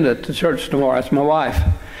bring Linda to church tomorrow. That's my wife.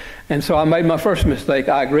 And so I made my first mistake.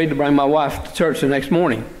 I agreed to bring my wife to church the next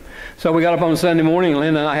morning. So we got up on Sunday morning, and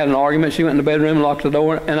Linda and I had an argument. She went in the bedroom, locked the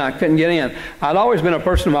door, and I couldn't get in. I'd always been a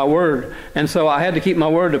person of my word, and so I had to keep my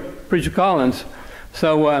word to Preacher Collins.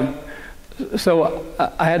 So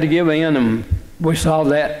I had to give in, and we saw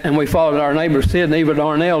that, and we followed our neighbor Sid and Eva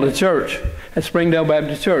Darnell to church at Springdale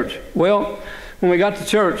Baptist Church. Well, when we got to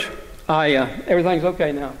church, everything's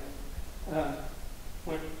okay now.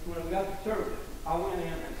 When we got to church, I went in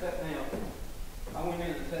and sat down. I went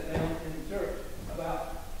in and sat down in the church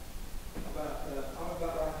about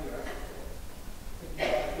right here.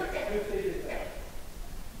 2 feet back.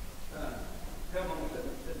 Come on, sit in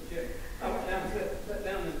the chair. I went down and sat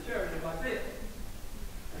down in the church like this.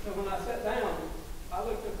 And so when I sat down, I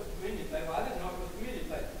looked up at the communion table. I didn't know it was a communion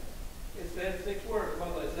table. It said 6 words.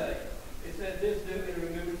 What did it say? It said, "This do in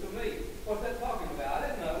remembrance of me." What's that talking about? I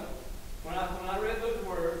didn't know. When I read those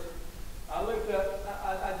words, I looked up.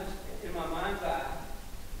 I just, in my mind's eye,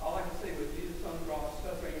 all I could see was Jesus on the cross,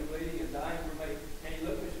 suffering and bleeding and dying for me. And he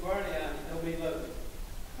looked me square in the eye and told me he loved me.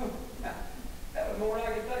 That was more than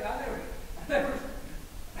I could take. I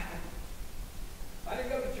didn't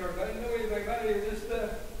go to church. I didn't know anything about any of this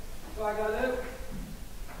stuff. So I got up,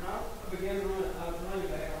 and I began to run. I was running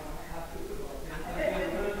back on my high school football team. I began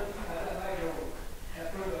to run that back door, that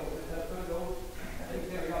front door. I didn't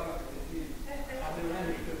tell y'all about the confused. I've been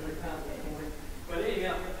running 2 or 3 times this morning. But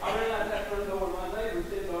anyhow, I ran out that front door, and my neighbor,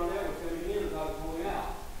 Sid Darnell, was coming in as I was going out.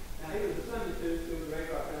 Now, he was a Sunday school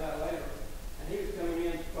director. I found out later. And he was coming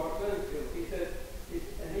in to start Sunday school. He said,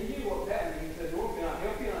 and he knew what was happening. He said, Norm, can I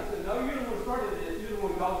help you? And I said, no, you're the one who started this. You're the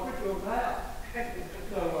one who called the preacher over the house.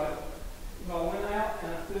 So I went out,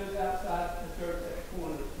 and I stood outside the church at the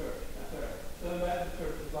corner of the church. That's right. Southern Baptist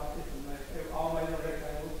Church is like this, and they were all made in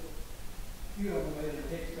rectangles. A few of them made in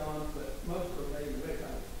hexagons, but most of them made in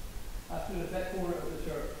rectangles. I stood at that corner of the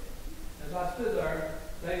church. As I stood there,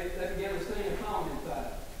 they began to sing a song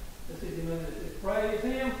inside. They said, praise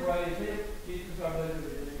him, Jesus our Lord and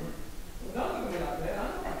Redeemer. Well, don't look at me like that. I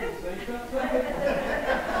know I can sing. Some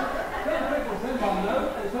people sing by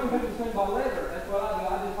note, and some people sing by letter. That's what I do. I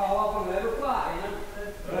just fall off and let it fly, you know.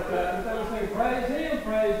 But if they were saying,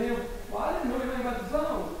 praise him, well, I didn't know anything about the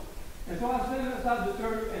song. And so I was sitting outside the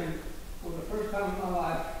church, and for the first time in my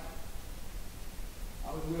life, I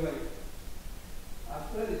was willing. I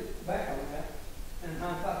studied back on that, and in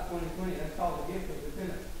hindsight 2020, that's called the gift of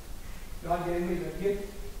repentance. God gave me the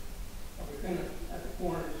gift of repentance at the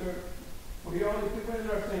corner of the church. Well, here all these people in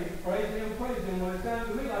there saying, praise him. When it sounded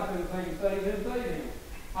to me like they were saying, save him.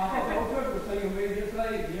 I thought the whole church was singing, be just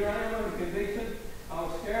saved. Here I am under conviction. I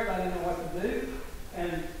was scared. I didn't know what to do.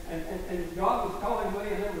 And God was calling me,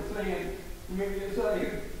 and they were saying, remember to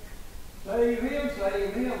save. Save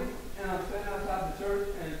him. And I'm standing outside the church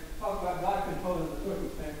and talking about God controlling the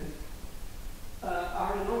circumstances. I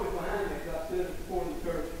heard a noise behind me because I stood at the corner of the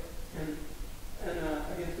church and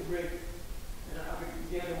against the brick. And I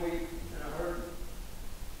began to weep, and I heard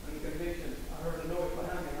in conviction, I heard a noise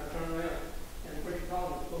behind me, and I turned around, and the preacher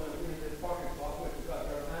Collins was pulling into this parking spot, which was right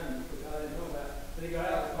there behind me, which I didn't know about. But he got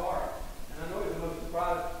out of the car, and I know he's the most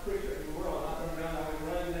surprised preacher in the world. And I turned around, I went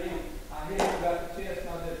running to him. I hit him about the chest,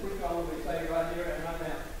 and I said, preacher, I'm going to be saved right here and right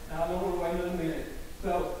now. And I don't want to wait another minute.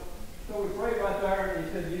 So we prayed right there, and he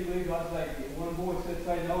said, you believe God saved you. One voice said,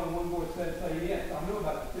 say no, and one voice said, say yes. I knew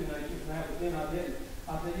about the 2 nations now, but then I didn't.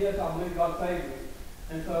 I said, yes, I believe God saved me.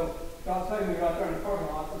 And so God saved me right there in the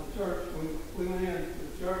parking lot of the church. We went into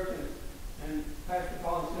the church, and Pastor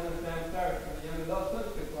Collins sent us downstairs for the young adult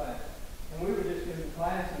Sunday school class. And we were just in the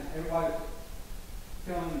class, and everybody was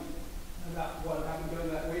telling about what happened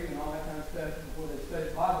during that week and all that kind of stuff before they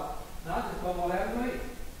studied the Bible. And I just told them what happened to me.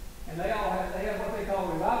 And they had what they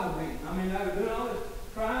call revival meeting. I mean, they were doing all this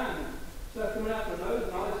crying and stuff coming out their nose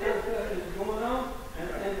and all this kind of stuff that was going on. And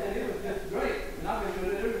it was just great. And I've been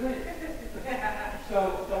doing it ever since.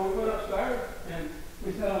 So we went upstairs, and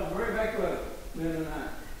we sat on the very back row, Lynn and I.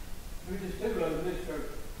 We were just 2 rows in this church.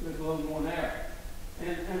 It was a little more narrow.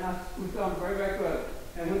 And we sat on the very back row.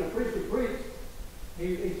 And when the preacher preached,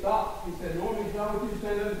 he stopped. He said, Norm, he's not what you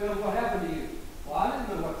stand up and tell them what happened to you. Well, I didn't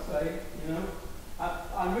know what to say, you know.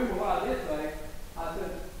 I remember what I did say. I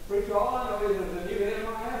said, preacher, all I know is there's a new head in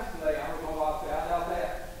my house today. I was going to say, I doubt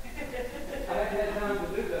that.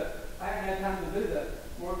 to do that.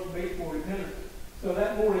 Works before repentance. So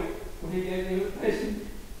that morning, when he gave the invitation,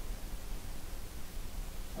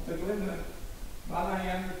 I took Linda by my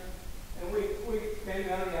hand, and we came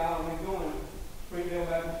down the aisle, and we joined Springdale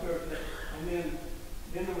Baptist Church. And then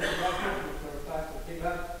there was a baptismal service. He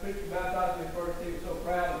baptized me first. He was so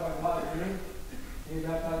proud of my mother. He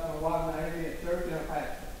baptized my wife and I at church and a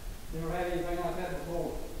pastor. Never had anything like that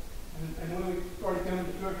before. And when we started coming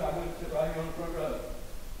to church, I went to sit right here on the front row.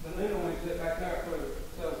 But Linda went to sit back there further.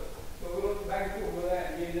 So we went back and forth with that,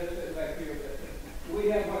 and he ended up sitting back here. We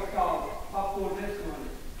have what's called popcorn testimony.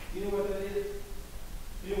 You know what that is?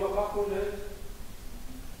 You know what popcorn is?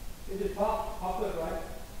 It just pop up, right?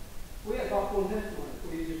 We had popcorn testimony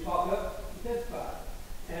where you just pop up and testify.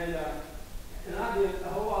 And I did a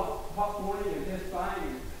whole lot of popcorning and testifying,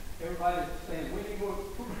 and everybody was saying, when you go,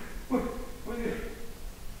 when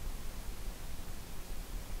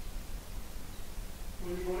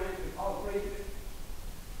you go into all three.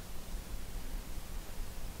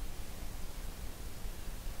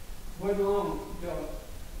 Went along until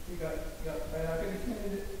he got bad. I couldn't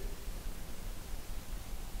stand it.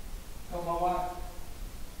 Told my wife,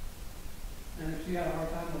 and she had a hard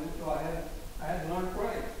time with it, so I had to learn to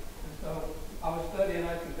pray. And so I was studying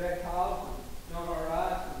like the Beck House and John R.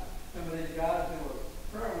 Rice and some of these guys who were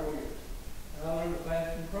prayer warriors. And I learned to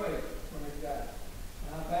fast and pray from these guys.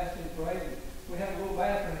 And I fasted and prayed. We had a little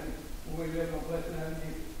bathroom where we lived on Pleasant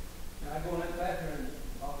Avenue. And I go in that bathroom,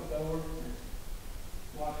 lock the door, and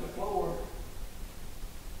wash the floor.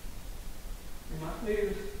 In my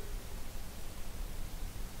tears.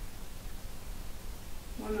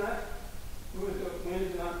 One night, we went to a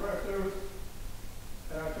Wednesday night prayer service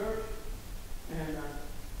at our church, and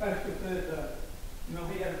pastor said,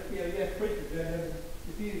 he had preachers that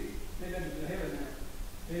refused. They never to heaven now.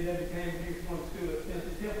 They never came. He was going to school at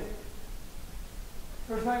Tennessee Temple.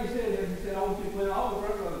 First thing he said, I want you to clean all the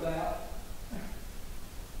front rows out.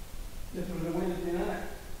 This was a Wednesday night,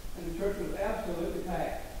 and the church was absolutely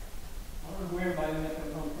packed. I don't know where everybody went that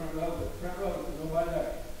was on the front row, but the front row was nobody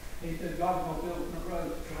there. He said, God's going to fill the front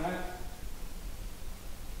rows tonight.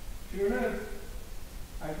 Sure enough,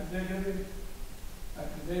 I continued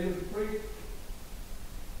to preach.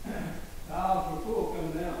 The aisles were full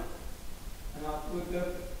coming down. And I looked up,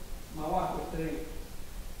 my wife was sitting.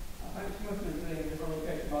 I think she must have been sitting in different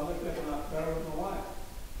location. I looked up and I sat with my wife.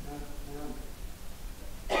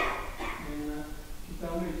 And she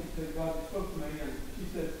told me, she said, God spoke to me, and she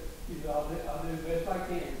said, I'll do the best I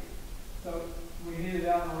can. So we headed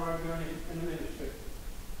out on our journey in the ministry.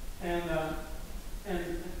 And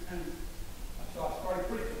so I started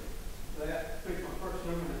preaching. I preached my first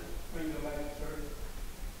sermon at Springdale Baptist Church.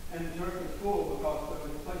 And the church was full because there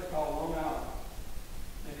was a place called Long Island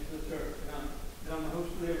next to the church, down the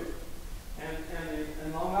Host River.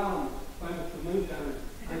 And Long Island was famous for moonshine.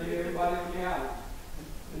 I knew everybody on the island.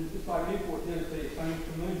 And it's just like Newport, Tennessee, it's famous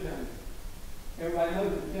for moonshine. Everybody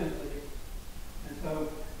knows it in Tennessee. And so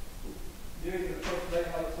during the first day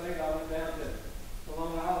I was saved, I went down to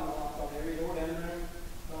Long Island, and I saw every door down there,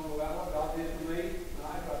 talking about what God did for me. And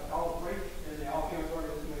I got called to preach, and they all came over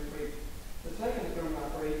to listen to me preach. The second sermon I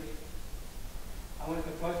preached, I went to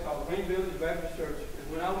a place called Green Village Baptist Church. And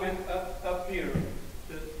when I went up here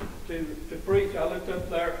to preach, I looked up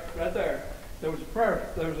there, right there. There was a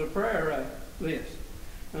prayer list.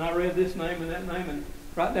 And I read this name and that name, and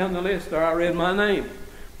right down the list there, I read my name.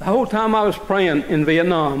 The whole time I was praying in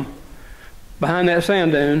Vietnam, behind that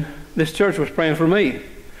sand dune, this church was praying for me.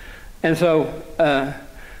 And so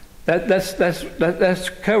that's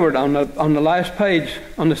covered on the last page,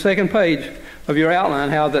 on the second page of your outline,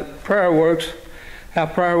 how prayer works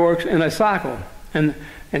in a cycle. And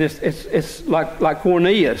it's like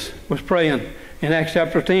Cornelius was praying in Acts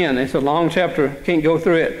chapter 10. It's a long chapter, can't go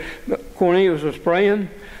through it. But Cornelius was praying,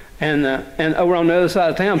 and over on the other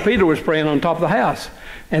side of town, Peter was praying on top of the house.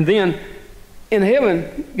 And then in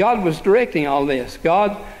heaven, God was directing all this.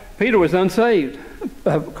 Peter was unsaved.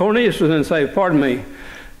 Cornelius was unsaved, pardon me.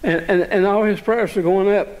 And all his prayers were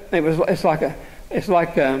going up.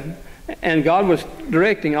 And God was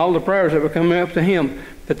directing all the prayers that were coming up to him.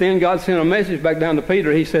 But then God sent a message back down to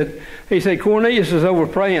Peter. He said, Cornelius is over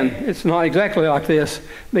praying. It's not exactly like this.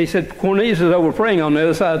 But he said, Cornelius is over praying on the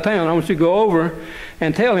other side of town. I want you to go over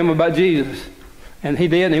and tell him about Jesus. And he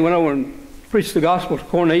did, and he went over and preached the gospel to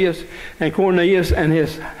Cornelius. And Cornelius and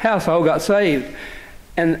his household got saved.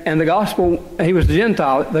 And the gospel, he was a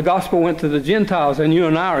Gentile. The gospel went to the Gentiles, and you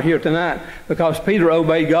and I are here tonight because Peter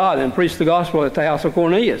obeyed God and preached the gospel at the house of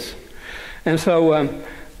Cornelius. And so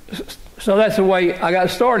that's the way I got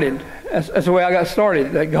started. That's the way I got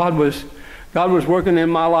started. That God was working in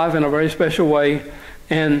my life in a very special way,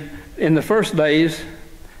 and in the first days,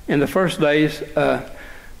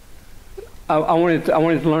 I wanted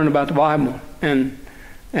to learn about the Bible, and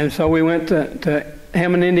so we went to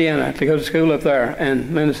Hammond, Indiana, to go to school up there.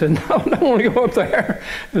 And Linda said, "No, I don't want to go up there."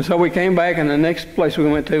 And so we came back, and the next place we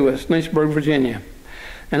went to was Lynchburg, Virginia.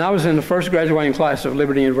 And I was in the first graduating class of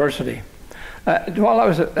Liberty University. While I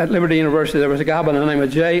was at Liberty University, there was a guy by the name of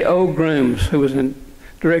J.O. Grooms, who was the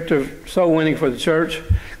director of soul winning for the church,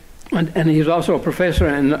 and he was also a professor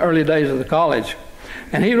in the early days of the college.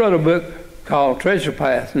 And he wrote a book called Treasure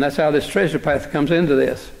Path, and that's how this treasure path comes into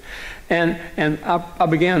this. And I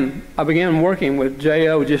began working with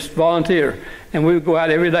J.O., just volunteer, and we would go out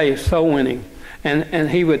every day soul winning. And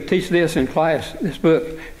he would teach this in class, this book.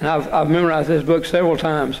 And I've memorized this book several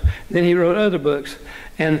times. Then he wrote other books.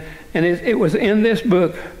 And it was in this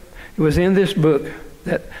book,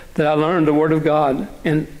 that I learned the Word of God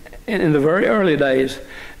in the very early days.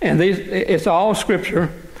 And it's all Scripture.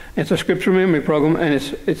 It's a Scripture memory program, and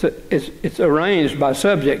it's arranged by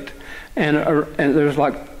subject. And there's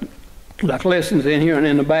like lessons in here, and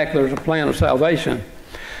in the back there's a plan of salvation.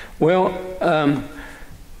 Well,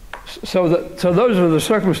 so those are the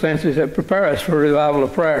circumstances that prepare us for revival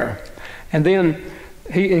of prayer. And then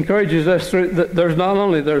he encourages us through.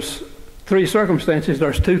 There's three circumstances.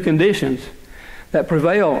 There's two conditions that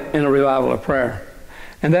prevail in a revival of prayer.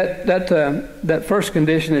 And that first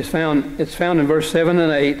condition is found in verse 7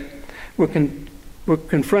 and 8. We're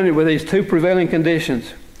confronted with these two prevailing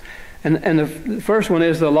conditions. And the first one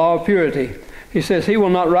is the law of purity. He says he will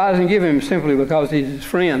not rise and give him simply because he's his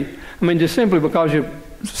friend. I mean, just simply because you're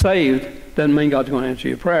saved doesn't mean God's going to answer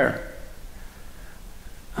your prayer.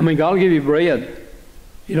 I mean, God will give you bread.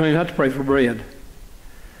 You don't even have to pray for bread.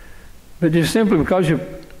 But just simply because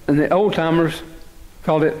and the old timers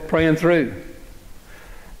called it praying through.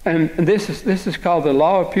 And this is called the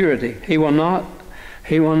law of purity. He will not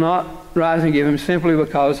rise and give him simply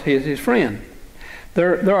because he is his friend.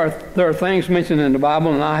 There are things mentioned in the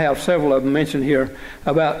Bible, and I have several of them mentioned here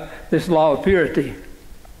about this law of purity.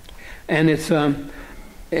 And it's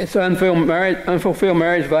unfulfilled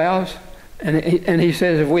marriage vows, and he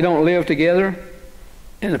says if we don't live together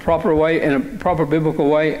in a proper way, in a proper biblical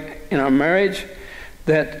way in our marriage,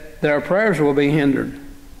 that our prayers will be hindered.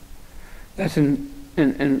 That's in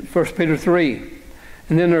 1 Peter 3.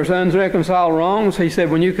 And then there's unreconciled wrongs. He said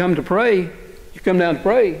when you come to pray, you come down to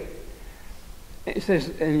pray. It says,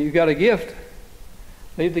 and you got a gift.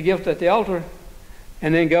 Leave the gift at the altar,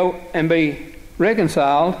 and then go and be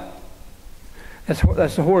reconciled.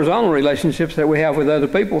 That's the horizontal relationships that we have with other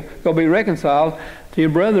people. Go be reconciled to your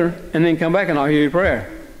brother, and then come back and I'll hear your prayer.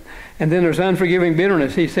 And then there's unforgiving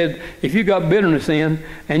bitterness. He said, if you got bitterness in,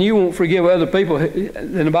 and you won't forgive other people,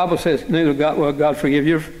 then the Bible says, neither will God forgive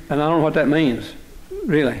you. And I don't know what that means,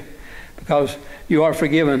 really, because you are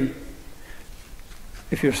forgiven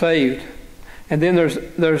if you're saved. And then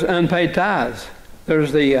there's unpaid tithes.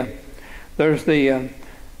 There's the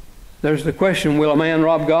question, will a man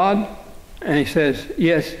rob God? And he says,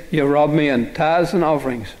 yes, you'll rob me in tithes and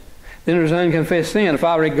offerings. Then there's unconfessed sin. If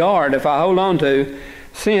I hold on to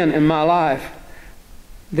sin in my life,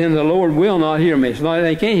 then the Lord will not hear me. It's not that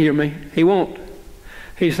he can't hear me. He won't.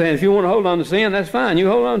 He's saying, if you want to hold on to sin, that's fine. You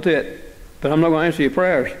hold on to it. But I'm not going to answer your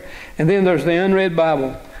prayers. And then there's the unread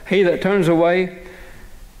Bible. He that turns away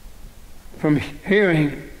his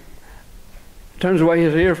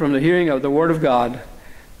ear from the hearing of the Word of God,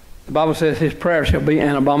 the Bible says his prayer shall be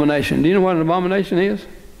an abomination. Do you know what an abomination is?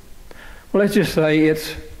 Well, let's just say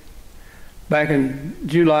it's back in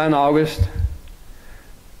July and August,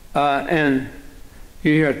 and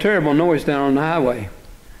you hear a terrible noise down on the highway.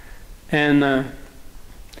 And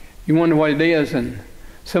you wonder what it is, and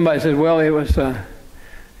somebody says, well, it was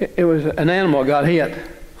an animal got hit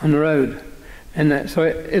on the road. And so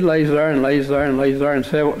it lays there and lays there and lays there in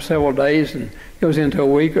several days, and goes into a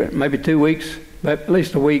week or maybe 2 weeks, but at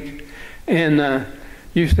least a week. And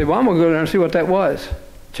you say, well, I'm going to go down and see what that was.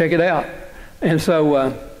 Check it out. And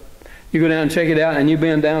so you go down and check it out, and you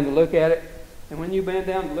bend down to look at it. And when you bend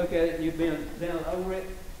down to look at it, and you bend down over it,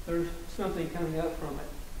 there's something coming up from it.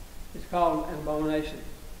 It's called an abomination.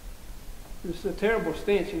 It's a terrible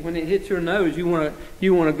stench, and when it hits your nose, you want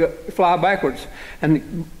to go fly backwards.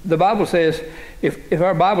 And the Bible says, if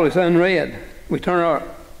our Bible is unread, we turn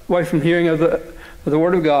away from hearing of the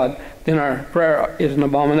Word of God, then our prayer is an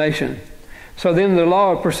abomination. So then the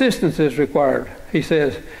law of persistence is required. He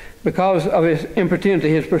says, because of his importunity,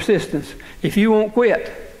 his persistence. If you won't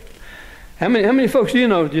quit, how many folks do you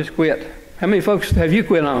know just quit? How many folks have you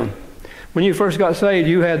quit on? When you first got saved,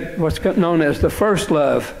 you had what's known as the first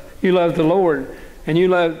love. You loved the Lord, and you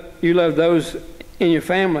loved those in your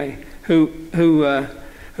family who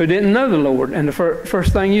who didn't know the Lord. And the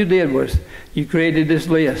first thing you did was you created this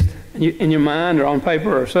list in your mind or on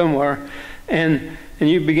paper or somewhere, and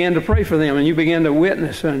you began to pray for them, and you began to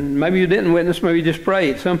witness. And maybe you didn't witness, maybe you just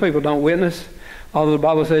prayed. Some people don't witness, although the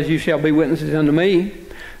Bible says, "You shall be witnesses unto me."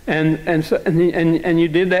 And you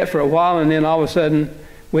did that for a while, and then all of a sudden,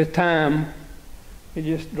 with time, it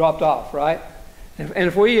just dropped off, right? And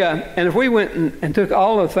if we went and took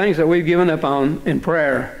all the things that we've given up on in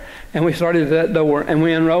prayer, and we started at that door, and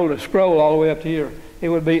we unrolled a scroll all the way up to here, it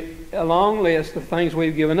would be a long list of things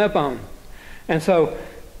we've given up on. And so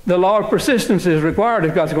the law of persistence is required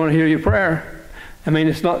if God's going to hear your prayer. I mean,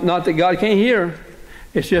 it's not that God can't hear.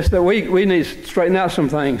 It's just that we need to straighten out some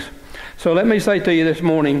things. So let me say to you this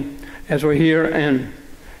morning, as we're here and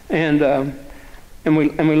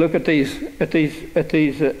we look at these.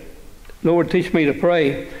 Lord, teach me to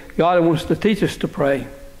pray. God wants to teach us to pray,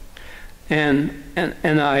 and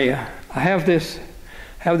I have this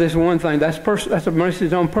one thing. That's a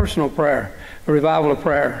message on personal prayer, a revival of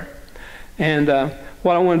prayer. And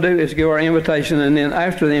what I want to do is give our invitation, and then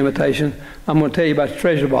after the invitation, I'm going to tell you about the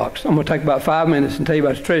treasure box. I'm going to take about 5 minutes and tell you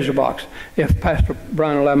about the treasure box, if Pastor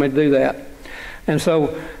Brian will allow me to do that. And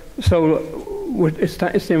so it's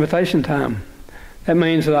the invitation time. That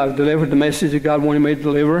means that I've delivered the message that God wanted me to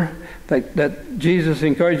deliver, that Jesus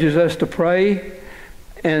encourages us to pray,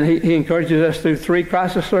 and he encourages us through 3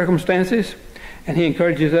 crisis circumstances, and he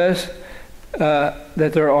encourages us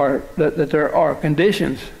that there are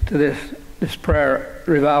conditions to this prayer,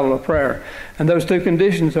 revival of prayer. And those 2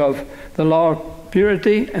 conditions of the law of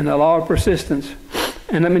purity and the law of persistence.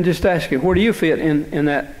 And let me just ask you, where do you fit in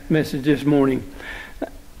that message this morning?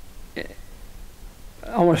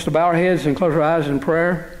 I want us to bow our heads and close our eyes in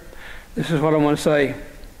prayer. This is what I want to say.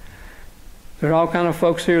 There are all kind of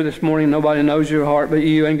folks here this morning. Nobody knows your heart but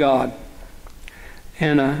you and God.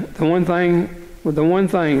 And the one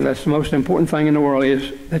thing that's the most important thing in the world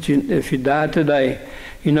is that if you died today,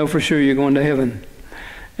 you know for sure you're going to heaven.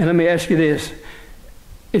 And let me ask you this.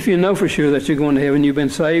 If you know for sure that you're going to heaven, you've been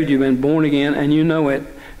saved, you've been born again, and you know it,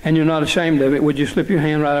 and you're not ashamed of it, would you slip your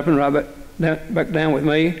hand right up and right back down with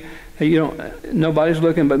me? Nobody's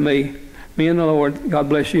looking but me and the Lord. God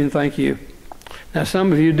bless you and thank you. Now,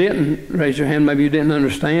 some of you didn't raise your hand. Maybe you didn't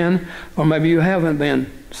understand, or maybe you haven't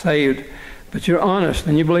been saved, but you're honest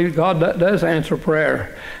and you believe God does answer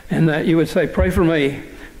prayer, and that you would say, pray for me,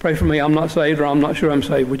 I'm not saved, or I'm not sure I'm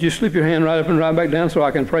saved. Would you slip your hand right up and right back down so I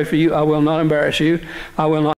can pray for you? I will not embarrass you. I will not